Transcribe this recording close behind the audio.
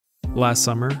Last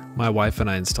summer, my wife and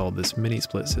I installed this mini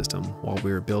split system while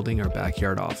we were building our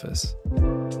backyard office.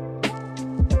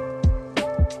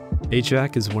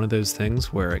 HVAC is one of those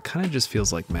things where it kind of just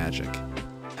feels like magic.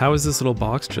 How is this little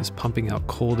box just pumping out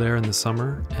cold air in the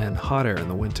summer and hot air in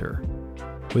the winter?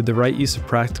 With the right use of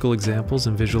practical examples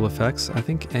and visual effects, I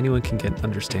think anyone can get an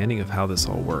understanding of how this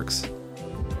all works.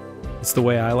 It's the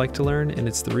way I like to learn, and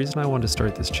it's the reason I wanted to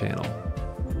start this channel.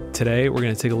 Today, we're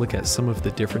going to take a look at some of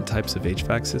the different types of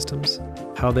HVAC systems,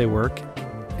 how they work,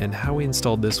 and how we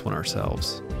installed this one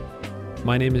ourselves.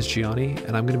 My name is Gianni,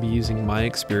 and I'm going to be using my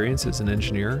experience as an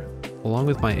engineer, along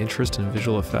with my interest in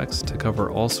visual effects, to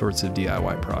cover all sorts of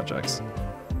DIY projects.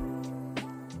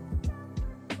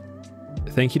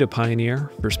 Thank you to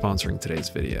Pioneer for sponsoring today's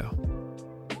video.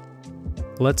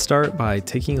 Let's start by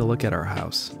taking a look at our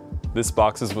house. This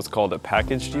box is what's called a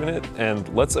packaged unit, and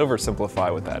let's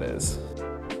oversimplify what that is.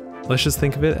 Let's just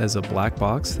think of it as a black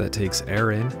box that takes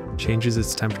air in, changes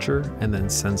its temperature, and then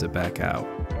sends it back out.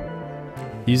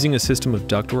 Using a system of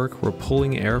ductwork, we're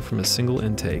pulling air from a single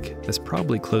intake that's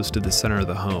probably close to the center of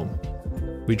the home.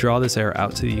 We draw this air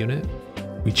out to the unit,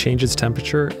 we change its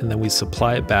temperature, and then we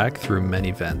supply it back through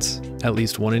many vents, at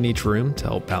least one in each room to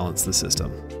help balance the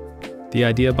system. The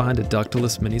idea behind a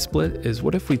ductless mini split is,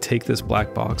 what if we take this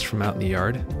black box from out in the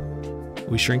yard,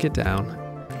 we shrink it down,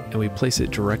 and we place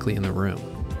it directly in the room.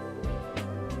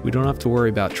 We don't have to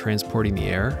worry about transporting the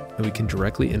air, and we can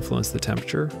directly influence the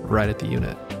temperature right at the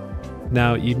unit.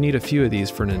 Now, you'd need a few of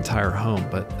these for an entire home,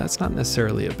 but that's not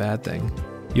necessarily a bad thing.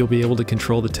 You'll be able to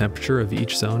control the temperature of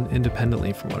each zone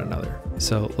independently from one another.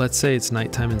 So let's say it's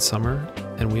nighttime in summer,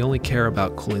 and we only care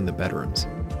about cooling the bedrooms.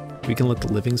 We can let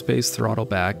the living space throttle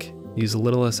back, use a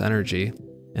little less energy,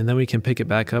 and then we can pick it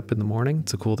back up in the morning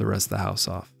to cool the rest of the house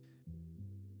off.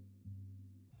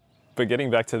 But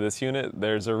getting back to this unit,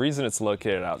 there's a reason it's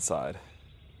located outside.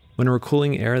 When we're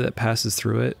cooling air that passes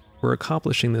through it, we're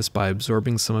accomplishing this by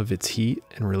absorbing some of its heat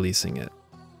and releasing it.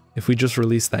 If we just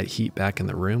release that heat back in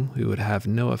the room, we would have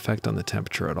no effect on the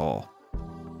temperature at all.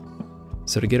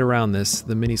 So to get around this,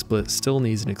 the mini split still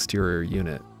needs an exterior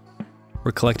unit.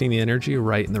 We're collecting the energy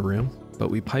right in the room, but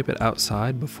we pipe it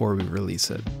outside before we release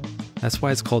it. That's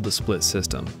why it's called the split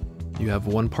system. You have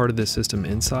one part of the system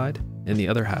inside, and the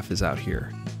other half is out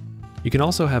here. You can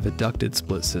also have a ducted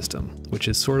split system, which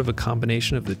is sort of a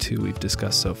combination of the two we've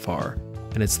discussed so far,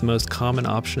 and it's the most common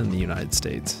option in the United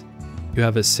States. You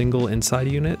have a single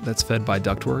inside unit that's fed by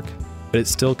ductwork, but it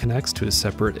still connects to a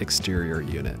separate exterior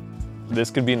unit.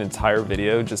 This could be an entire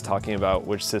video just talking about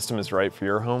which system is right for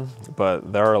your home,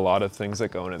 but there are a lot of things that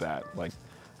go into that, like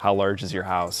how large is your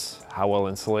house, how well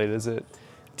insulated is it,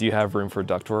 do you have room for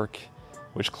ductwork,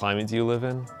 which climate do you live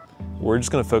in? We're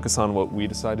just going to focus on what we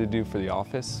decided to do for the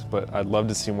office, but I'd love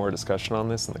to see more discussion on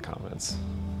this in the comments.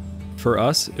 For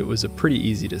us, it was a pretty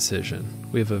easy decision.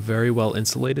 We have a very well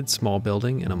insulated small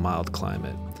building in a mild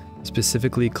climate,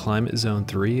 specifically climate zone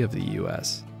 3 of the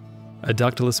US. A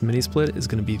ductless mini split is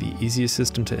going to be the easiest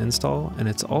system to install, and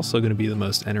it's also going to be the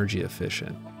most energy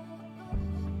efficient.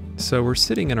 So we're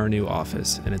sitting in our new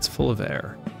office, and it's full of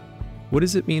air. What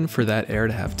does it mean for that air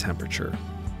to have temperature?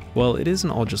 Well, it isn't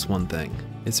all just one thing.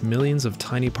 It's millions of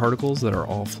tiny particles that are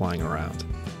all flying around.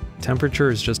 Temperature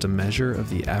is just a measure of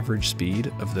the average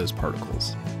speed of those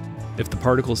particles. If the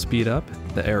particles speed up,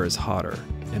 the air is hotter,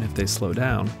 and if they slow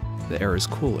down, the air is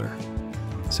cooler.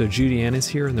 So Judy Ann is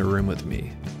here in the room with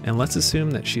me, and let's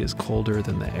assume that she is colder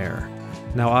than the air.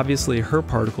 Now obviously her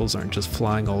particles aren't just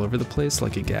flying all over the place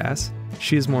like a gas.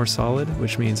 She is more solid,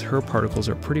 which means her particles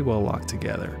are pretty well locked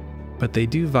together. But they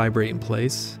do vibrate in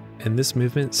place, and this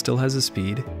movement still has a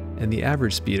speed, and the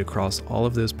average speed across all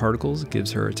of those particles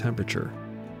gives her a temperature.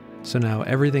 So now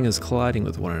everything is colliding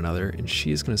with one another, and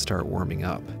she is going to start warming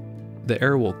up. The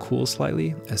air will cool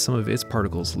slightly as some of its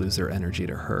particles lose their energy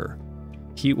to her.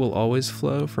 Heat will always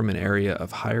flow from an area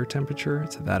of higher temperature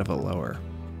to that of a lower.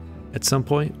 At some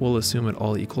point, we'll assume it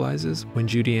all equalizes when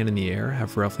Judy Ann and the air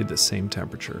have roughly the same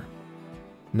temperature.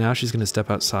 Now she's going to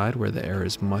step outside where the air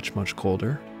is much, much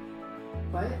colder.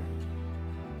 What?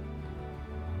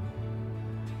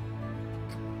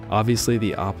 Obviously,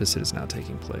 the opposite is now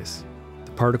taking place.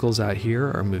 The particles out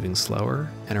here are moving slower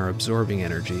and are absorbing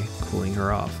energy, cooling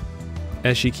her off.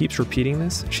 As she keeps repeating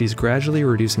this, she's gradually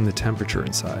reducing the temperature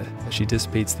inside as she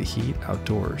dissipates the heat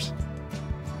outdoors.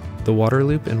 The water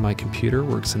loop in my computer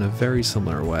works in a very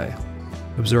similar way,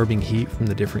 absorbing heat from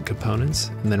the different components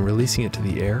and then releasing it to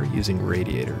the air using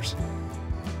radiators.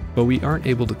 But we aren't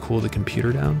able to cool the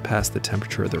computer down past the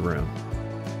temperature of the room.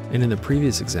 And in the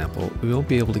previous example, we won't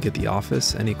be able to get the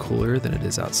office any cooler than it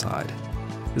is outside.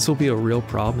 This will be a real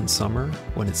problem in summer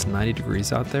when it's 90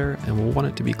 degrees out there, and we'll want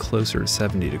it to be closer to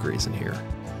 70 degrees in here.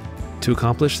 To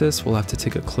accomplish this, we'll have to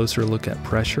take a closer look at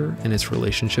pressure and its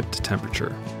relationship to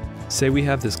temperature. Say we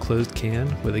have this closed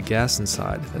can with a gas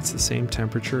inside that's the same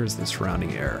temperature as the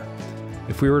surrounding air.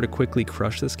 If we were to quickly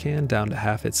crush this can down to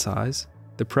half its size,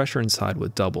 the pressure inside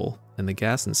would double and the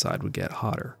gas inside would get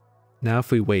hotter. Now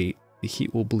if we wait, the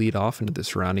heat will bleed off into the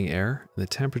surrounding air and the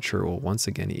temperature will once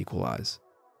again equalize.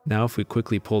 Now if we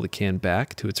quickly pull the can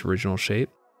back to its original shape,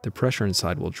 the pressure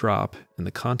inside will drop and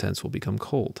the contents will become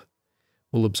cold.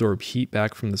 We'll absorb heat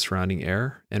back from the surrounding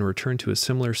air and return to a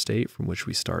similar state from which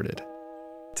we started.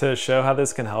 To show how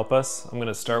this can help us, I'm going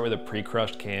to start with a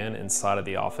pre-crushed can inside of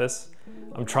the office.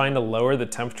 I'm trying to lower the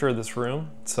temperature of this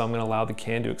room, so I'm going to allow the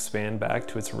can to expand back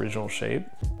to its original shape,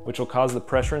 which will cause the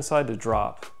pressure inside to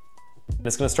drop. And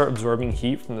it's going to start absorbing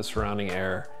heat from the surrounding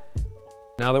air.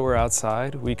 Now that we're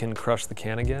outside, we can crush the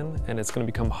can again, and it's going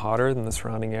to become hotter than the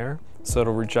surrounding air, so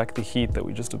it'll reject the heat that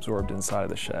we just absorbed inside of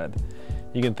the shed.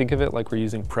 You can think of it like we're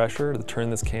using pressure to turn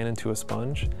this can into a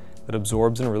sponge that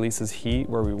absorbs and releases heat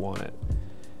where we want it.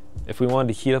 If we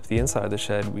wanted to heat up the inside of the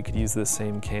shed, we could use this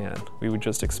same can. We would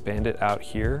just expand it out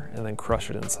here and then crush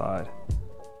it inside.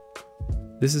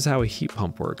 This is how a heat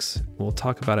pump works. We'll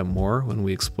talk about it more when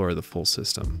we explore the full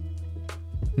system.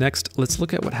 Next, let's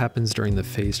look at what happens during the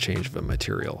phase change of a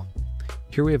material.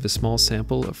 Here we have a small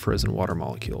sample of frozen water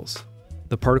molecules.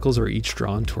 The particles are each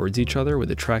drawn towards each other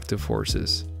with attractive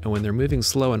forces, and when they're moving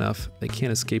slow enough, they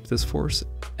can't escape this force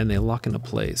and they lock into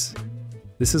place.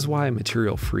 This is why a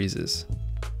material freezes.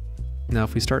 Now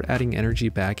if we start adding energy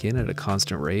back in at a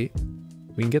constant rate,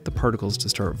 we can get the particles to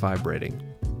start vibrating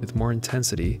with more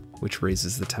intensity, which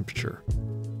raises the temperature.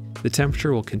 The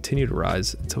temperature will continue to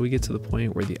rise until we get to the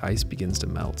point where the ice begins to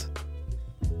melt.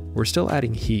 We're still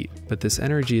adding heat, but this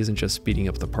energy isn't just speeding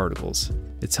up the particles,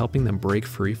 it's helping them break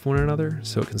free from one another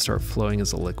so it can start flowing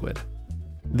as a liquid.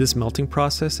 This melting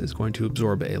process is going to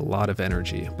absorb a lot of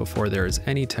energy before there is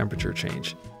any temperature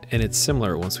change, and it's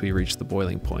similar once we reach the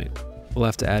boiling point. We'll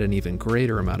have to add an even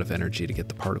greater amount of energy to get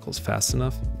the particles fast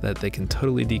enough that they can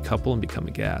totally decouple and become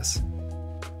a gas.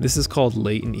 This is called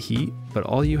latent heat, but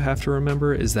all you have to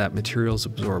remember is that materials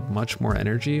absorb much more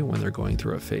energy when they're going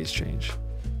through a phase change.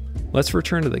 Let's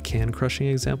return to the can crushing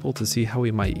example to see how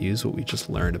we might use what we just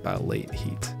learned about latent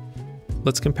heat.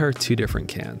 Let's compare two different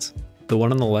cans. The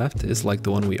one on the left is like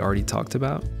the one we already talked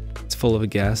about. It's full of a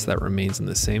gas that remains in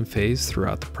the same phase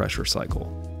throughout the pressure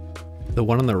cycle. The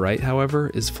one on the right,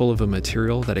 however, is full of a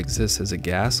material that exists as a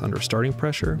gas under starting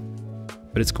pressure,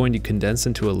 but it's going to condense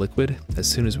into a liquid as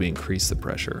soon as we increase the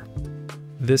pressure.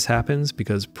 This happens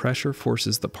because pressure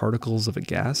forces the particles of a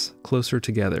gas closer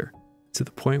together to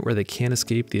the point where they can't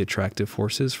escape the attractive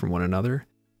forces from one another,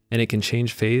 and it can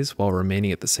change phase while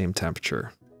remaining at the same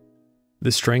temperature.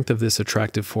 The strength of this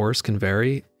attractive force can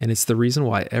vary, and it's the reason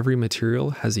why every material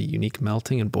has a unique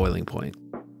melting and boiling point.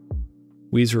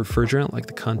 We use refrigerant like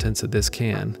the contents of this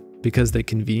can because they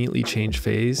conveniently change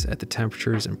phase at the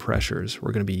temperatures and pressures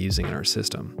we're going to be using in our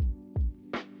system.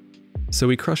 So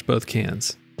we crush both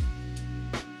cans,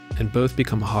 and both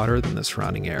become hotter than the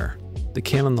surrounding air. The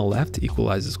can on the left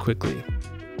equalizes quickly,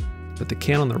 but the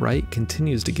can on the right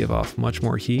continues to give off much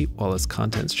more heat while its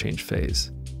contents change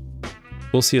phase.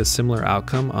 We'll see a similar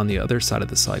outcome on the other side of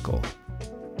the cycle.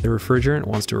 The refrigerant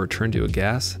wants to return to a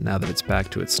gas now that it's back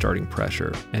to its starting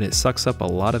pressure, and it sucks up a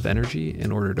lot of energy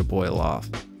in order to boil off.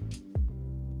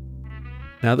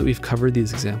 Now that we've covered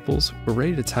these examples, we're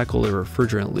ready to tackle the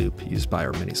refrigerant loop used by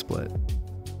our mini split.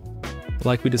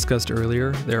 Like we discussed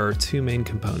earlier, there are two main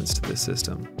components to this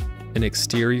system: an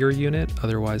exterior unit,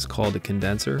 otherwise called a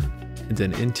condenser, and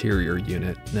an interior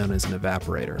unit known as an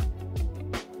evaporator.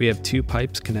 We have two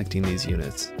pipes connecting these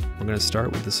units. We're going to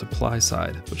start with the supply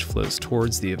side, which flows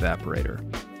towards the evaporator.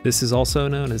 This is also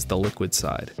known as the liquid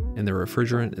side, and the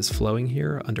refrigerant is flowing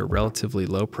here under relatively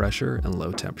low pressure and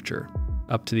low temperature,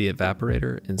 up to the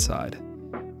evaporator inside.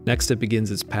 Next, it begins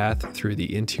its path through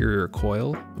the interior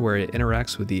coil, where it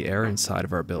interacts with the air inside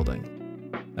of our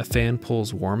building. A fan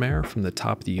pulls warm air from the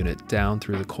top of the unit down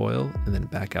through the coil and then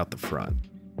back out the front.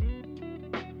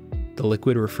 The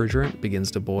liquid refrigerant begins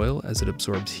to boil as it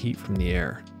absorbs heat from the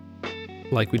air.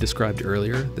 Like we described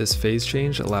earlier, this phase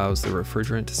change allows the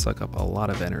refrigerant to suck up a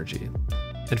lot of energy.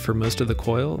 And for most of the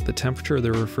coil, the temperature of the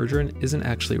refrigerant isn't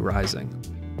actually rising.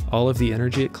 All of the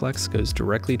energy it collects goes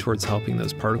directly towards helping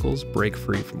those particles break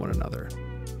free from one another.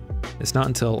 It's not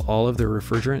until all of the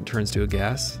refrigerant turns to a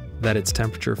gas that its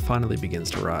temperature finally begins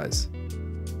to rise.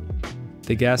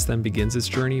 The gas then begins its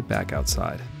journey back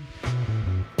outside.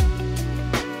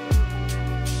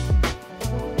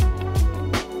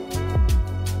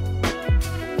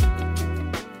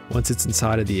 Once it's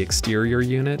inside of the exterior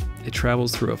unit, it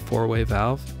travels through a four-way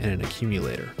valve and an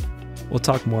accumulator. We'll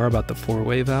talk more about the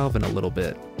four-way valve in a little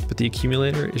bit, but the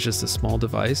accumulator is just a small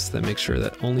device that makes sure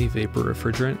that only vapor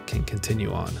refrigerant can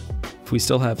continue on. If we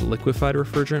still have liquefied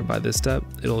refrigerant by this step,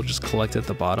 it'll just collect at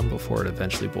the bottom before it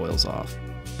eventually boils off.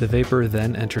 The vapor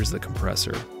then enters the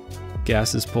compressor.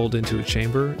 Gas is pulled into a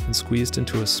chamber and squeezed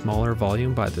into a smaller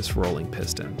volume by this rolling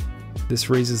piston. This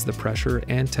raises the pressure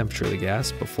and temperature of the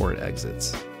gas before it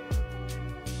exits.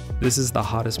 This is the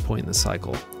hottest point in the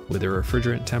cycle, with a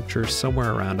refrigerant temperature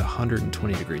somewhere around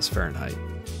 120 degrees Fahrenheit.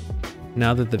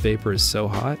 Now that the vapor is so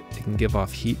hot, it can give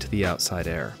off heat to the outside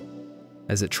air.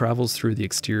 As it travels through the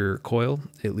exterior coil,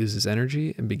 it loses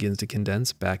energy and begins to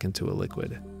condense back into a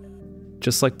liquid.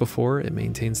 Just like before, it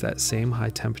maintains that same high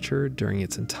temperature during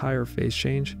its entire phase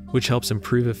change, which helps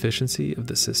improve efficiency of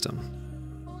the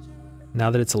system. Now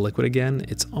that it's a liquid again,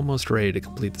 it's almost ready to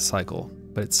complete the cycle,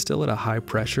 but it's still at a high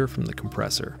pressure from the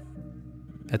compressor.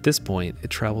 At this point, it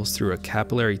travels through a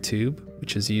capillary tube,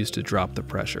 which is used to drop the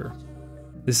pressure.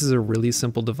 This is a really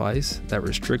simple device that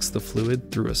restricts the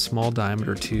fluid through a small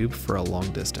diameter tube for a long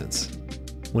distance.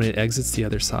 When it exits the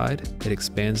other side, it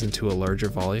expands into a larger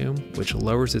volume, which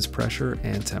lowers its pressure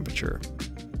and temperature.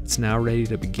 It's now ready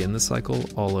to begin the cycle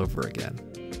all over again.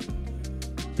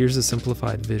 Here's a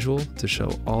simplified visual to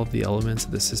show all of the elements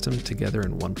of the system together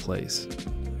in one place.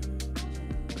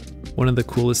 One of the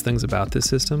coolest things about this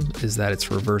system is that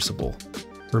it's reversible.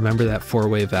 Remember that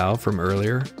four-way valve from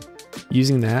earlier?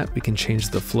 Using that, we can change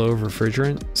the flow of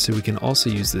refrigerant, so we can also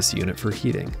use this unit for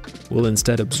heating. We'll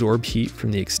instead absorb heat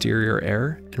from the exterior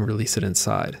air and release it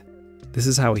inside. This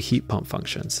is how a heat pump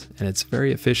functions, and it's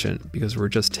very efficient because we're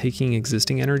just taking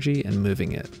existing energy and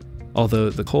moving it. Although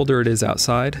the colder it is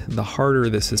outside, the harder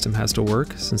the system has to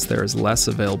work since there is less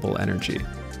available energy.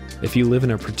 If you live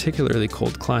in a particularly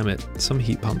cold climate, some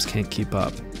heat pumps can't keep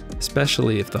up,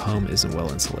 especially if the home isn't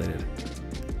well insulated.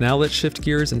 Now let's shift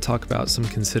gears and talk about some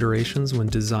considerations when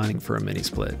designing for a mini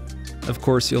split. Of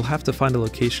course, you'll have to find a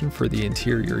location for the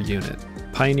interior unit.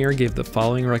 Pioneer gave the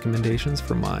following recommendations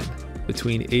for mine: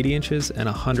 between 80 inches and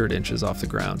 100 inches off the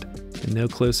ground, and no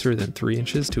closer than 3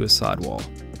 inches to a sidewall.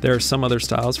 There are some other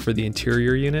styles for the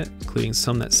interior unit, including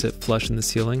some that sit flush in the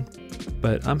ceiling,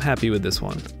 but I'm happy with this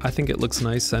one. I think it looks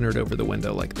nice centered over the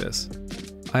window like this.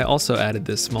 I also added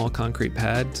this small concrete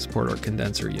pad to support our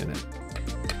condenser unit.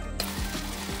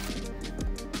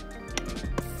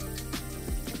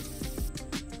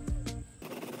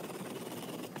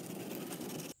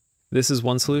 This is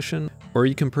one solution, or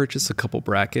you can purchase a couple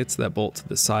brackets that bolt to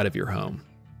the side of your home.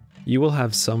 You will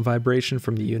have some vibration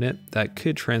from the unit that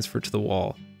could transfer to the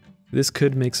wall. This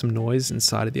could make some noise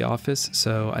inside of the office,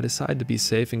 so I decided to be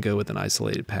safe and go with an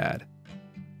isolated pad.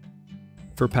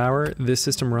 For power, this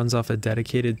system runs off a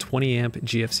dedicated 20 amp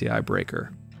GFCI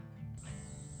breaker.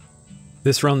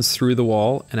 This runs through the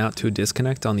wall and out to a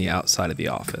disconnect on the outside of the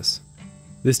office.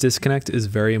 This disconnect is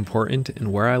very important,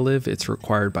 and where I live, it's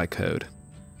required by code.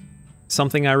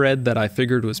 Something I read that I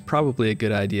figured was probably a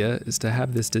good idea is to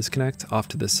have this disconnect off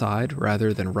to the side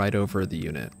rather than right over the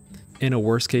unit. In a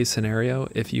worst case scenario,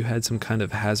 if you had some kind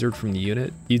of hazard from the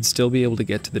unit, you'd still be able to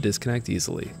get to the disconnect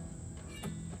easily.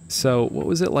 So what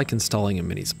was it like installing a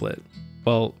mini split?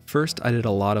 Well, first I did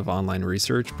a lot of online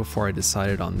research before I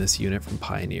decided on this unit from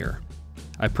Pioneer.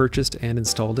 I purchased and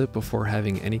installed it before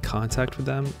having any contact with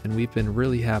them, and we've been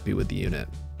really happy with the unit.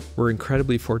 We're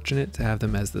incredibly fortunate to have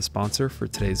them as the sponsor for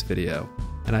today's video,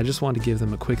 and I just want to give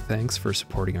them a quick thanks for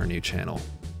supporting our new channel.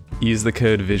 Use the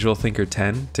code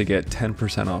VisualThinker10 to get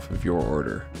 10% off of your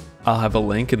order. I'll have a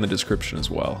link in the description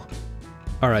as well.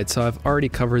 Alright, so I've already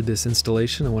covered this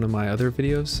installation in one of my other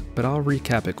videos, but I'll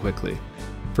recap it quickly.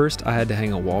 First, I had to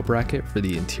hang a wall bracket for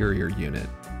the interior unit,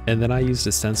 and then I used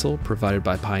a stencil provided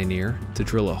by Pioneer to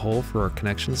drill a hole for our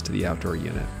connections to the outdoor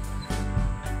unit.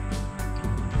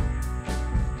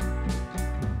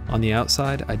 On the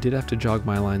outside, I did have to jog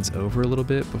my lines over a little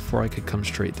bit before I could come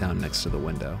straight down next to the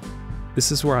window. This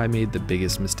is where I made the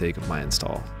biggest mistake of my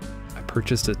install. I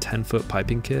purchased a 10-foot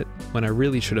piping kit when I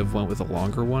really should have went with a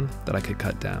longer one that I could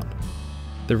cut down.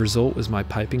 The result was my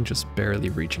piping just barely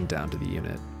reaching down to the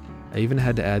unit. I even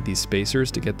had to add these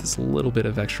spacers to get this little bit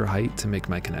of extra height to make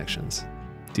my connections.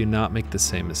 Do not make the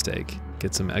same mistake.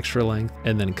 Get some extra length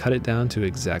and then cut it down to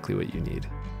exactly what you need.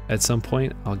 At some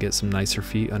point, I'll get some nicer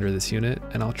feet under this unit,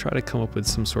 and I'll try to come up with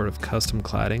some sort of custom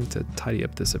cladding to tidy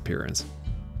up this appearance.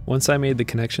 Once I made the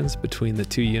connections between the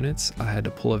two units, I had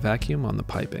to pull a vacuum on the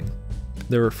piping.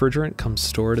 The refrigerant comes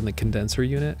stored in the condenser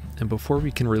unit, and before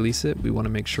we can release it, we want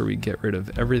to make sure we get rid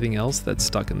of everything else that's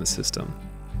stuck in the system.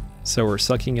 So we're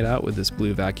sucking it out with this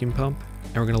blue vacuum pump,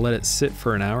 and we're going to let it sit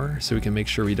for an hour so we can make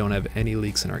sure we don't have any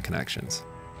leaks in our connections.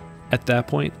 At that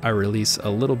point, I release a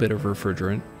little bit of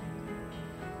refrigerant,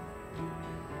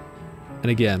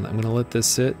 And again, I'm going to let this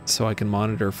sit so I can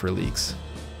monitor for leaks.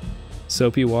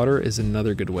 Soapy water is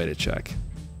another good way to check.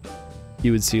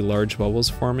 You would see large bubbles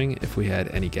forming if we had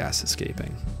any gas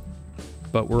escaping.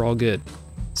 But we're all good.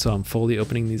 So I'm fully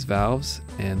opening these valves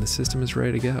and the system is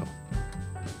ready to go.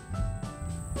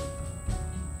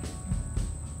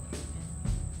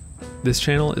 This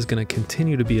channel is going to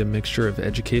continue to be a mixture of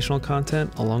educational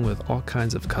content along with all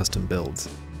kinds of custom builds.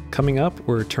 Coming up,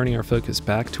 we're turning our focus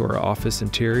back to our office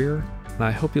interior, and I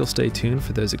hope you'll stay tuned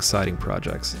for those exciting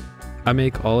projects. I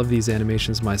make all of these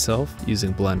animations myself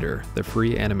using Blender, the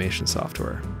free animation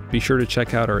software. Be sure to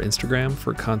check out our Instagram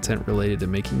for content related to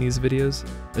making these videos,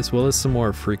 as well as some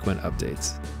more frequent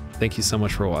updates. Thank you so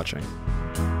much for watching.